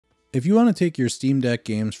If you want to take your Steam Deck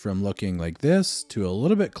games from looking like this to a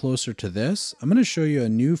little bit closer to this, I'm going to show you a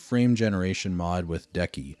new frame generation mod with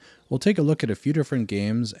Decky. We'll take a look at a few different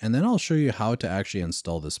games, and then I'll show you how to actually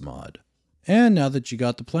install this mod. And now that you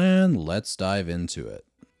got the plan, let's dive into it.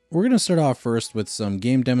 We're going to start off first with some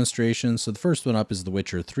game demonstrations. So the first one up is The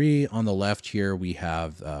Witcher 3. On the left here, we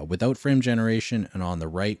have without frame generation, and on the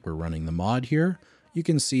right, we're running the mod here. You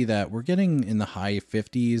can see that we're getting in the high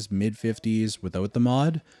 50s, mid 50s without the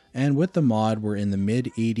mod. And with the mod, we're in the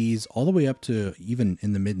mid 80s, all the way up to even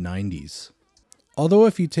in the mid 90s. Although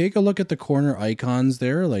if you take a look at the corner icons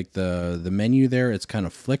there, like the menu there, it's kind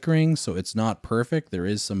of flickering, so it's not perfect. There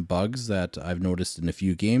is some bugs that I've noticed in a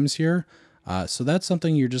few games here. So that's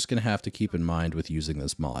something you're just going to have to keep in mind with using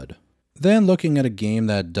this mod. Then looking at a game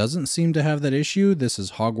that doesn't seem to have that issue, this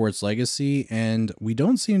is Hogwarts Legacy, and we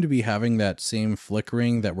don't seem to be having that same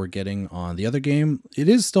flickering that we're getting on the other game. It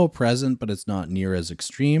is still present, but it's not near as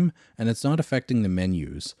extreme, and it's not affecting the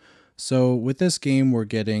menus. So with this game, we're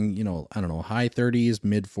getting, high 30s,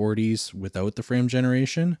 mid 40s without the frame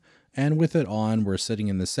generation, and with it on, we're sitting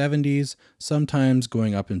in the 70s, sometimes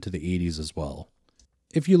going up into the 80s as well.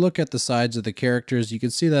 If you look at the sides of the characters, you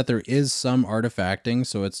can see that there is some artifacting,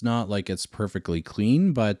 so it's not like it's perfectly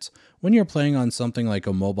clean, but when you're playing on something like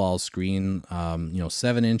a mobile screen,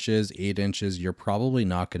 7 inches, 8 inches, you're probably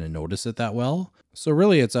not going to notice it that well. So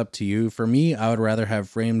really it's up to you. For me, I would rather have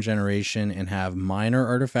frame generation and have minor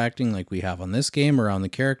artifacting like we have on this game around the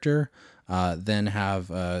character, than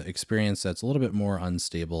have experience that's a little bit more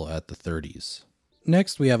unstable at the 30s.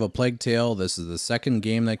 Next, we have A Plague Tale. This is the second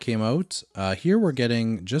game that came out. Here we're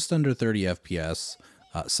getting just under 30 FPS.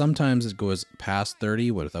 Sometimes it goes past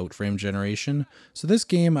 30 without frame generation. So this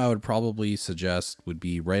game I would probably suggest would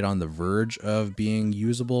be right on the verge of being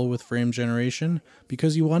usable with frame generation,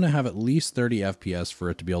 because you want to have at least 30 FPS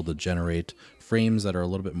for it to be able to generate frames that are a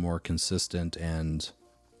little bit more consistent and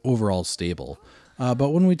overall stable. But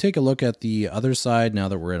when we take a look at the other side, now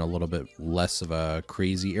that we're in a little bit less of a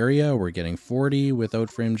crazy area, we're getting 40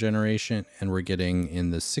 without frame generation, and we're getting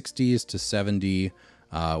in the 60s to 70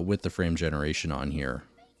 with the frame generation on here.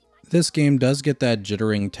 This game does get that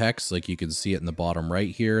jittering text, like you can see it in the bottom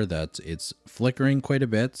right here, that it's flickering quite a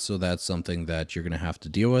bit, so that's something that you're going to have to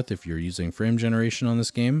deal with if you're using frame generation on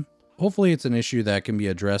this game. Hopefully it's an issue that can be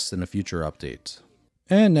addressed in a future update.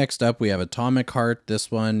 And next up, we have Atomic Heart.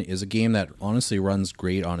 This one is a game that honestly runs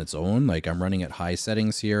great on its own. Like, I'm running at high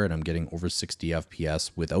settings here and I'm getting over 60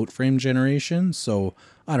 FPS without frame generation. So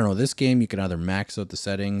I don't know, this game, you can either max out the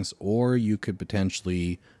settings or you could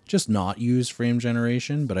potentially just not use frame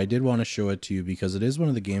generation. But I did want to show it to you because it is one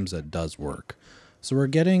of the games that does work. So we're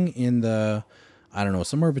getting in the,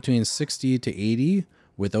 somewhere between 60 to 80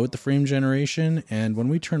 without the frame generation. And when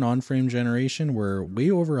we turn on frame generation, we're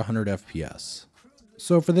way over 100 FPS.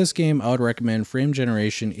 So for this game, I would recommend frame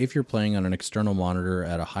generation if you're playing on an external monitor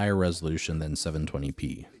at a higher resolution than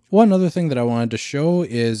 720p. One other thing that I wanted to show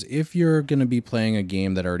is if you're going to be playing a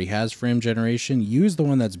game that already has frame generation, use the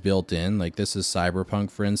one that's built in. Like this is Cyberpunk,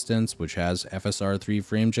 for instance, which has FSR3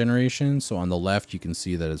 frame generation. So on the left, you can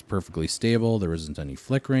see that it's perfectly stable. There isn't any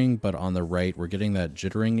flickering, but on the right, we're getting that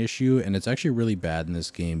jittering issue. And it's actually really bad in this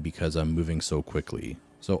game because I'm moving so quickly.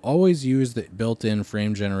 So always use the built-in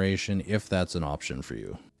frame generation if that's an option for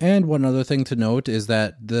you. And one other thing to note is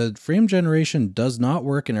that the frame generation does not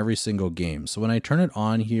work in every single game. So when I turn it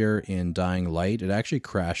on here in Dying Light, it actually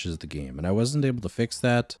crashes the game. And I wasn't able to fix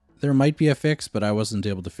that. There might be a fix, but I wasn't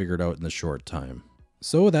able to figure it out in the short time.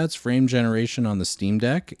 So that's frame generation on the Steam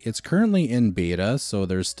Deck. It's currently in beta, so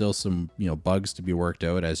there's still some bugs to be worked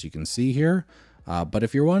out, as you can see here. But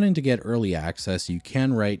if you're wanting to get early access, you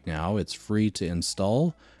can right now. It's free to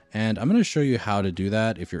install, and I'm going to show you how to do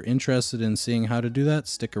that. If you're interested in seeing how to do that,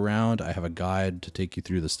 stick around. I have a guide to take you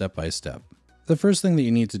through the step-by-step. The first thing that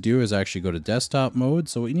you need to do is actually go to desktop mode.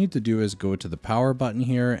 So what you need to do is go to the power button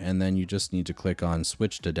here, and then you just need to click on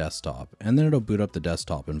switch to desktop, and then it'll boot up the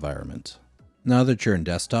desktop environment. Now that you're in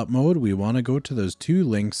desktop mode, we want to go to those two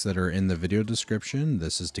links that are in the video description.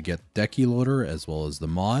 This is to get Decky Loader as well as the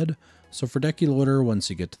mod. So for Decky Loader, once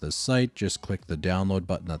you get to the site, just click the download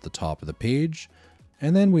button at the top of the page.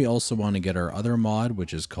 And then we also want to get our other mod,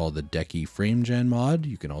 which is called the Decky Frame Gen mod.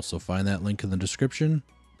 You can also find that link in the description.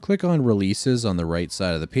 Click on releases on the right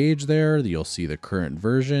side of the page there. You'll see the current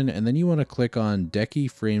version. And then you want to click on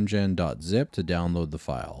deckyframegen.zip to download the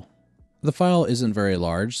file. The file isn't very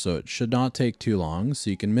large, so it should not take too long. So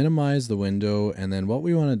you can minimize the window. And then what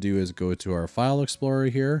we want to do is go to our file explorer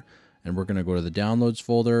here. And we're going to go to the downloads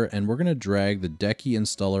folder, and we're going to drag the Decky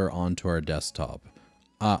installer onto our desktop.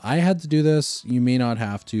 I had to do this. You may not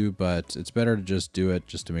have to, but it's better to just do it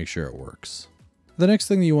just to make sure it works. The next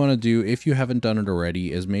thing that you want to do, if you haven't done it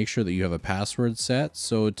already, is make sure that you have a password set.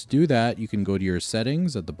 So to do that, you can go to your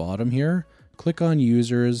settings at the bottom here, click on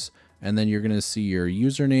users, and then you're going to see your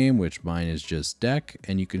username, which mine is just Deck,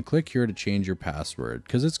 and you can click here to change your password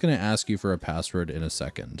because it's going to ask you for a password in a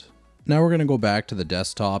second. Now we're going to go back to the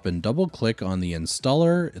desktop and double click on the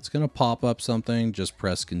installer. It's going to pop up something, just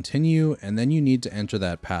press continue, and then you need to enter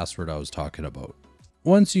that password I was talking about.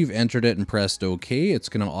 Once you've entered it and pressed OK, it's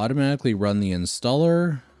going to automatically run the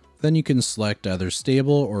installer. Then you can select either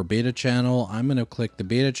stable or beta channel. I'm going to click the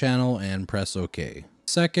beta channel and press OK.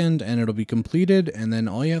 Second, and it'll be completed, and then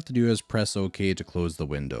all you have to do is press OK to close the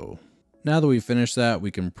window. Now that we've finished that, we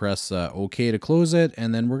can press OK to close it,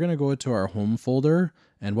 and then we're going to go to our home folder.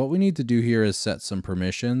 And what we need to do here is set some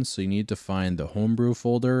permissions. So you need to find the homebrew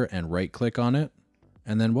folder and right click on it.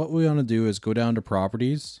 And then what we want to do is go down to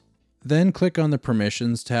properties, then click on the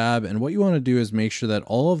permissions tab. And what you want to do is make sure that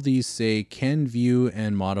all of these say can view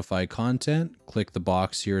and modify content. Click the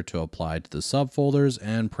box here to apply to the subfolders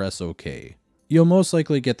and press OK. You'll most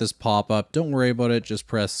likely get this pop up. Don't worry about it. Just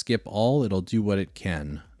press skip all. It'll do what it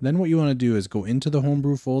can. Then what you want to do is go into the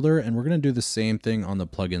homebrew folder, and we're going to do the same thing on the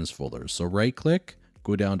plugins folder. So right click,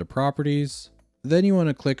 go down to properties. Then you want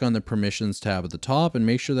to click on the permissions tab at the top and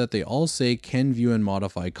make sure that they all say can view and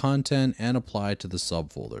modify content and apply to the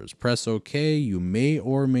subfolders. Press OK. You may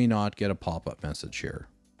or may not get a pop-up message here.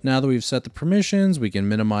 Now that we've set the permissions, we can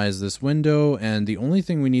minimize this window, and the only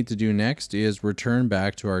thing we need to do next is return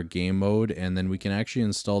back to our game mode, and then we can actually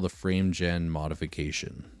install the Frame Gen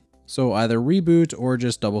modification. So either reboot or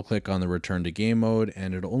just double click on the return to game mode,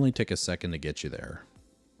 and it'll only take a second to get you there.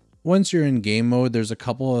 Once you're in game mode, there's a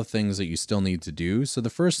couple of things that you still need to do. So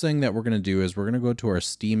the first thing that we're going to do is we're going to go to our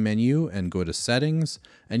Steam menu and go to settings,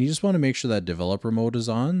 and you just want to make sure that developer mode is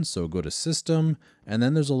on. So go to system, and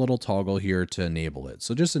then there's a little toggle here to enable it.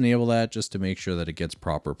 So just enable that just to make sure that it gets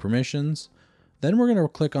proper permissions. Then we're going to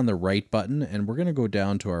click on the right button, and we're going to go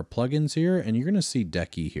down to our plugins here, and you're going to see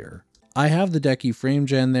Decky here. I have the Decky Frame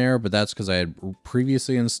Gen there, but that's because I had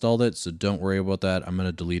previously installed it, so don't worry about that. I'm going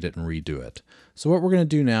to delete it and redo it. So what we're going to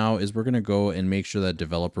do now is we're going to go and make sure that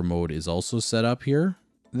developer mode is also set up here.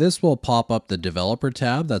 This will pop up the developer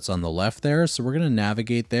tab that's on the left there, so we're going to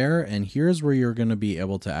navigate there, and here's where you're going to be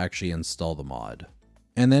able to actually install the mod.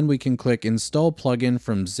 And then we can click install plugin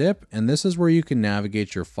from zip, and this is where you can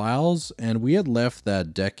navigate your files. And we had left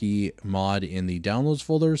that Decky mod in the downloads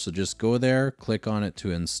folder, so just go there, click on it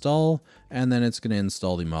to install, and then it's going to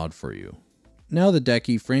install the mod for you. Now the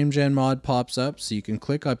Decky Frame Gen mod pops up, so you can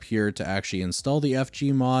click up here to actually install the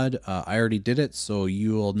FG mod. I already did it, so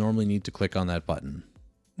you will normally need to click on that button.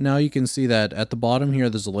 Now you can see that at the bottom here,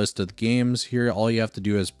 there's a list of the games. Here, all you have to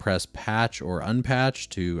do is press patch or unpatch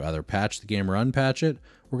to either patch the game or unpatch it.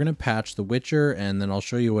 We're going to patch The Witcher, and then I'll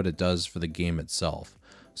show you what it does for the game itself.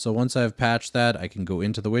 So once I've patched that, I can go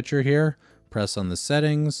into The Witcher here, press on the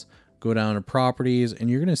settings, go down to properties, and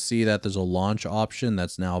you're going to see that there's a launch option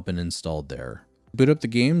that's now been installed there. Boot up the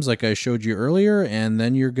games like I showed you earlier, and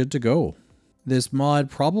then you're good to go. This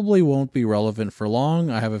mod probably won't be relevant for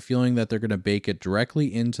long. I have a feeling that they're going to bake it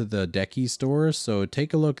directly into the Decky store, so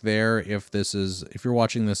take a look there if you're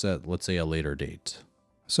watching this at, let's say, a later date.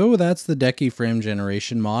 So that's the Decky Frame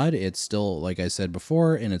Generation mod. It's still, like I said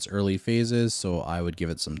before, in its early phases, so I would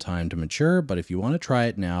give it some time to mature, but if you want to try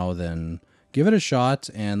it now, then give it a shot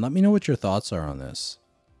and let me know what your thoughts are on this.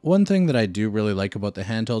 One thing that I do really like about the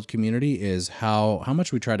handheld community is how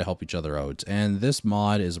much we try to help each other out. And this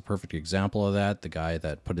mod is a perfect example of that. The guy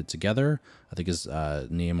that put it together, I think his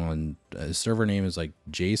his server name is like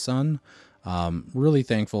Jason. Really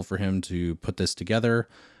thankful for him to put this together.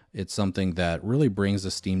 It's something that really brings the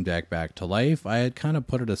Steam Deck back to life. I had kind of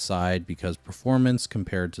put it aside because performance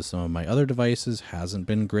compared to some of my other devices hasn't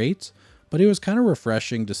been great, but it was kind of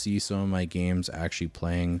refreshing to see some of my games actually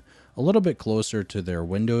playing a little bit closer to their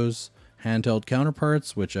Windows handheld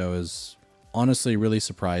counterparts, which I was honestly really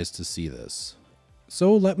surprised to see this.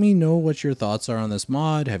 So let me know what your thoughts are on this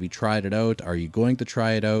mod. Have you tried it out? Are you going to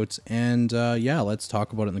try it out? And yeah, let's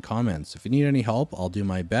talk about it in the comments. If you need any help, I'll do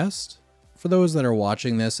my best. For those that are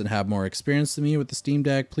watching this and have more experience than me with the Steam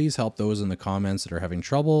Deck, please help those in the comments that are having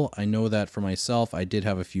trouble. I know that for myself, I did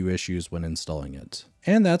have a few issues when installing it.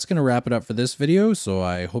 And that's going to wrap it up for this video, so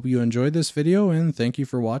I hope you enjoyed this video and thank you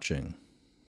for watching.